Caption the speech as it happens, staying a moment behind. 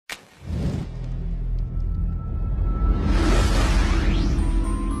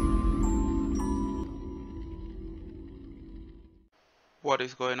What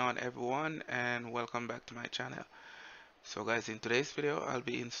is going on, everyone, and welcome back to my channel. So guys, in today's video I'll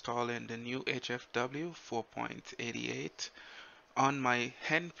be installing the new HFW 4.88 on my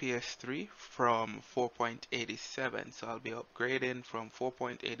Hen PS3 from 4.87. So I'll be upgrading from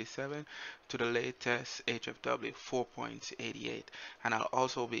 4.87 to the latest HFW 4.88, and I'll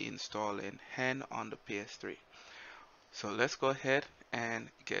also be installing Hen on the PS3. So let's go ahead and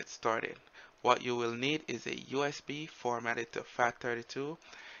get started. What you will need is a USB formatted to FAT32,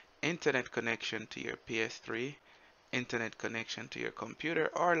 internet connection to your PS3, internet connection to your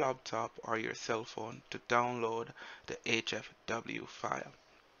computer or laptop or your cell phone to download the HFW file.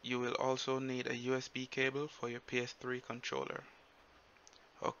 You will also need a USB cable for your PS3 controller.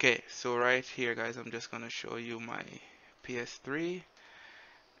 Okay, so right here guys, I'm just going to show you my PS3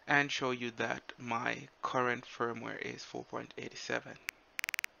 and show you that my current firmware is 4.87.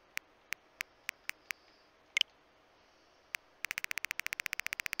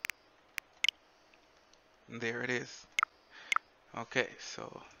 There it is. Okay,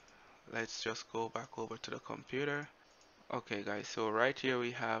 so let's just go back over to the computer. Okay guys, so right here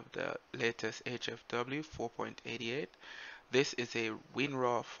we have the latest HFW 4.88. This is a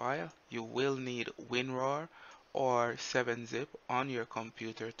WinRAR file. You will need WinRAR or 7-zip on your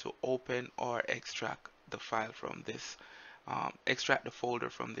computer to open or extract the file from this, extract the folder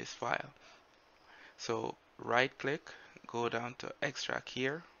from this file. So right click, go down to extract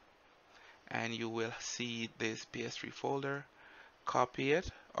here, and you will see this PS3 folder. Copy it,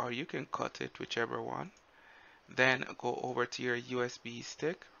 or you can cut it, whichever one. Then go over to your USB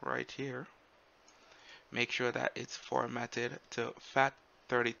stick right here. Make sure that it's formatted to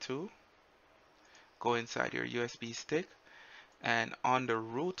FAT32. Go inside your USB stick, and on the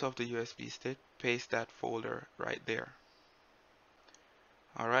root of the USB stick, paste that folder right there.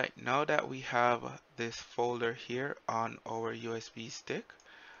 Alright, now that we have this folder here on our USB stick,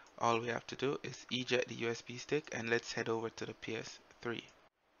 all we have to do is eject the USB stick and let's head over to the PS3.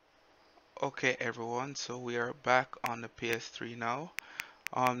 Okay everyone, so we are back on the PS3 now.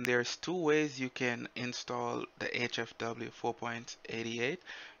 There's two ways you can install the HFW 4.88.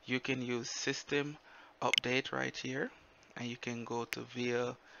 You can use system update right here, and you can go to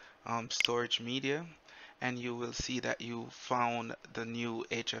via storage media, and you will see that you found the new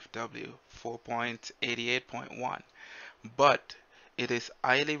HFW 4.88.1. But it is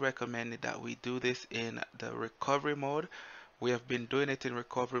highly recommended that we do this in the recovery mode. We have been doing it in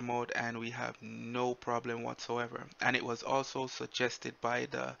recovery mode and we have no problem whatsoever. And it was also suggested by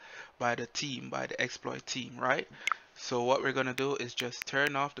the exploit team, right? So what we're gonna do is just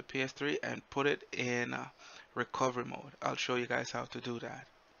turn off the PS3 and put it in recovery mode. I'll show you guys how to do that.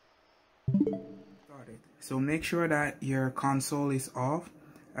 So make sure that your console is off.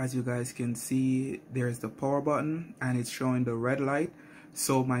 As you guys can see, there's the power button and it's showing the red light.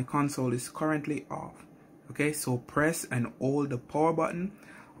 So my console is currently off. Okay, so press and hold the power button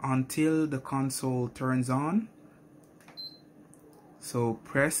until the console turns on. So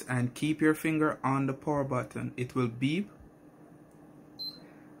press and keep your finger on the power button. It will beep.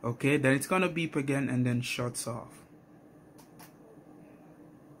 Okay, then it's gonna beep again and then shuts off.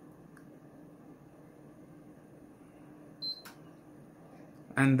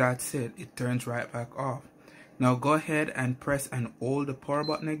 And that's it. It turns right back off. Now go ahead and press and hold the power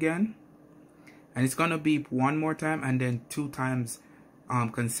button again. And it's gonna beep one more time and then 2 times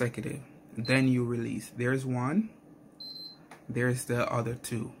consecutive. Then you release. There's one. There's the other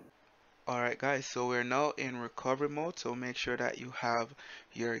 2. Alright guys, so we're now in recovery mode, so make sure that you have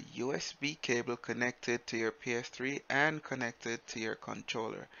your USB cable connected to your PS3 and connected to your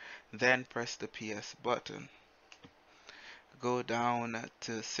controller. Then press the PS button. Go down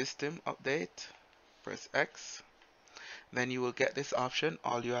to system update, press X. Then you will get this option.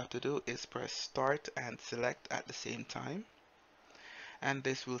 All you have to do is press start and select at the same time, and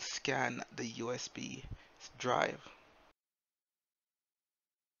this will scan the USB drive.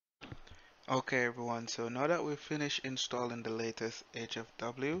 Okay everyone, so now that we've finished installing the latest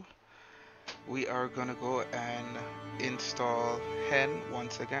HFW, we are gonna go and install Hen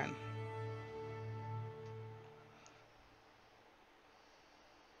once again.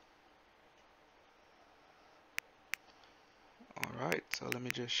 Alright, so let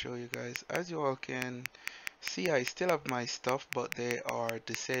me just show you guys. As you all can see, I still have my stuff, but they are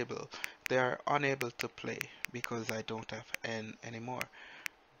disabled. They are unable to play because I don't have N anymore.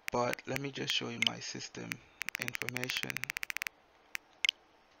 But let me just show you my system information.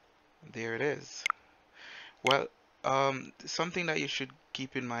 There it is. Well, something that you should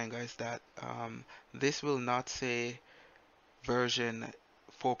keep in mind, guys, that this will not say version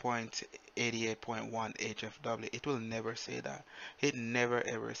 4.88.1 HFW. It will never say that. It never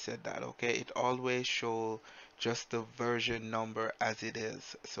ever said that, okay? It always show just the version number as it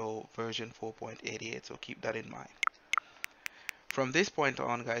is. So version 4.88. So keep that in mind. From this point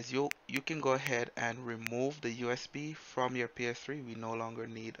on, guys, you can go ahead and remove the USB from your PS3. We no longer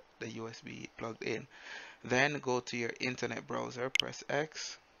need the USB plugged in. Then go to your internet browser, press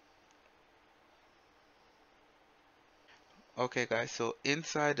X. Okay guys, so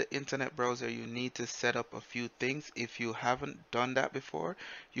inside the internet browser you need to set up a few things. If you haven't done that before,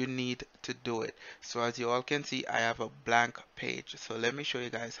 you need to do it. So as you all can see, I have a blank page. So let me show you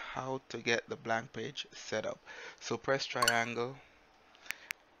guys how to get the blank page set up. So press triangle,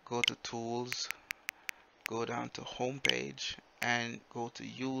 go to tools, go down to home page and go to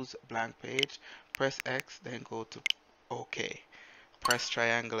use blank page, press X, then go to OK. Press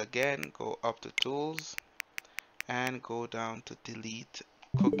triangle again, go up to tools and go down to delete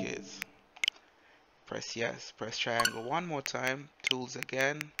cookies. Press yes. Press triangle one more time, tools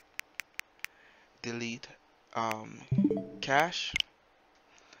again, delete cache,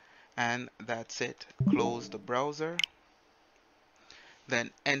 and that's it. Close the browser,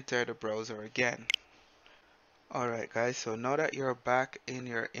 then enter the browser again. Alright guys, so now that you're back in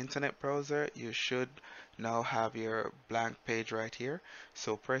your internet browser, you should now have your blank page right here.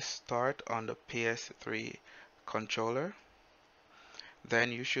 So press start on the PS3 controller.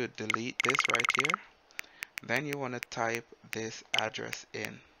 Then you should delete this right here. Then you want to type this address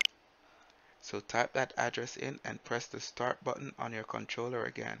in. So type that address in and press the start button on your controller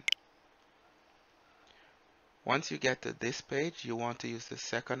again. Once you get to this page, you want to use the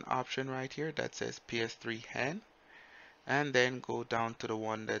second option right here that says PS3Hen, and then go down to the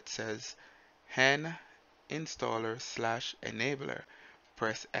one that says Hen installer / enabler.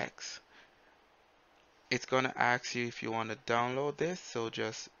 Press X. It's going to ask you if you want to download this, so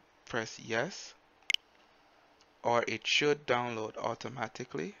just press yes, or it should download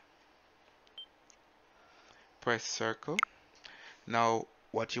automatically. Press circle. Now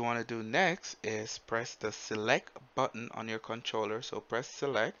what you want to do next is press the select button on your controller. So press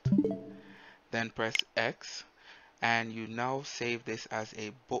select, then press X, and you now save this as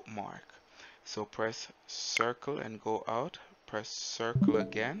a bookmark. So press circle and go out, press circle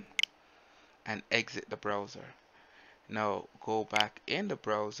again and exit the browser. Now go back in the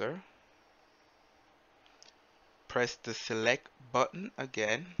browser, press the select button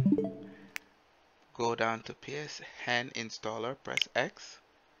again, go down to PS3Hen installer, press X.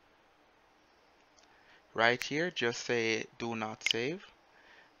 Right here just say do not save.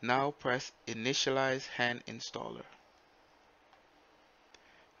 Now press initialize Hen installer.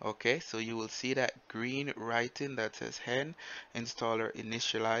 Okay, so you will see that green writing that says Hen installer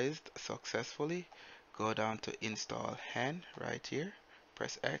initialized successfully. Go down to install Hen right here,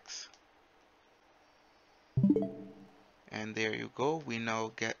 press X, and there you go. We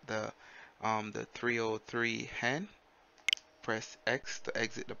now get the 303 Hen. Press X to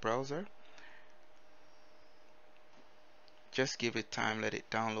exit the browser. Just give it time, let it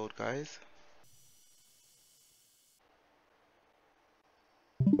download, guys.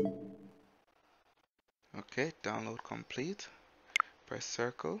 Okay, download complete. Press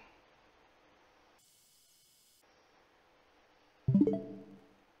circle.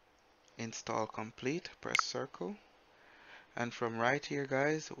 Install complete. Press circle. And from right here,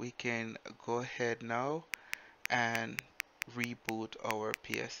 guys, we can go ahead now and reboot our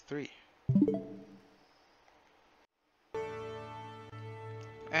PS3.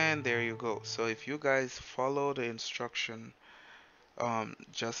 And there you go. So if you guys follow the instruction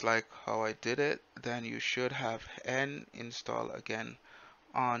just like how I did it, then you should have Hen install again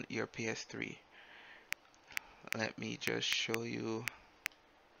on your PS3. Let me just show you.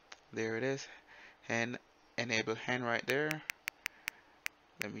 There it is. Hen, enable Hen right there.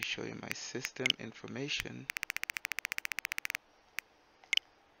 Let me show you my system information.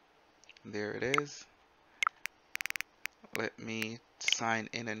 There it is. Let me sign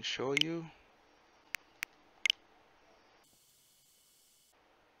in and show you.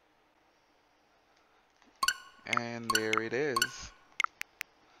 And there it is.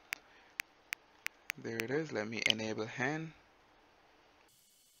 There it is. Let me enable Hen.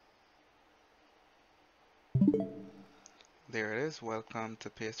 There it is. Welcome to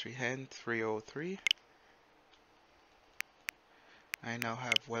PS3Hen 3.0.3. I now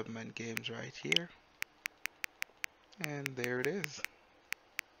have Webman Games right here. And there it is.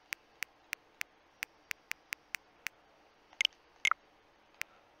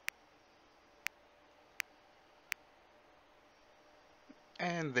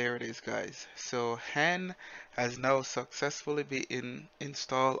 And there it is, guys. So Hen has now successfully been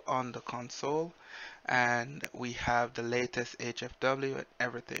installed on the console, and we have the latest HFW and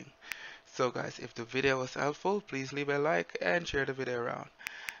everything. So guys, if the video was helpful, please leave a like and share the video around.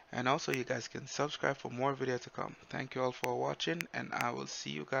 And also you guys can subscribe for more videos to come. Thank you all for watching, and I will see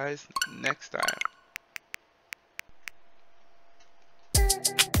you guys next time.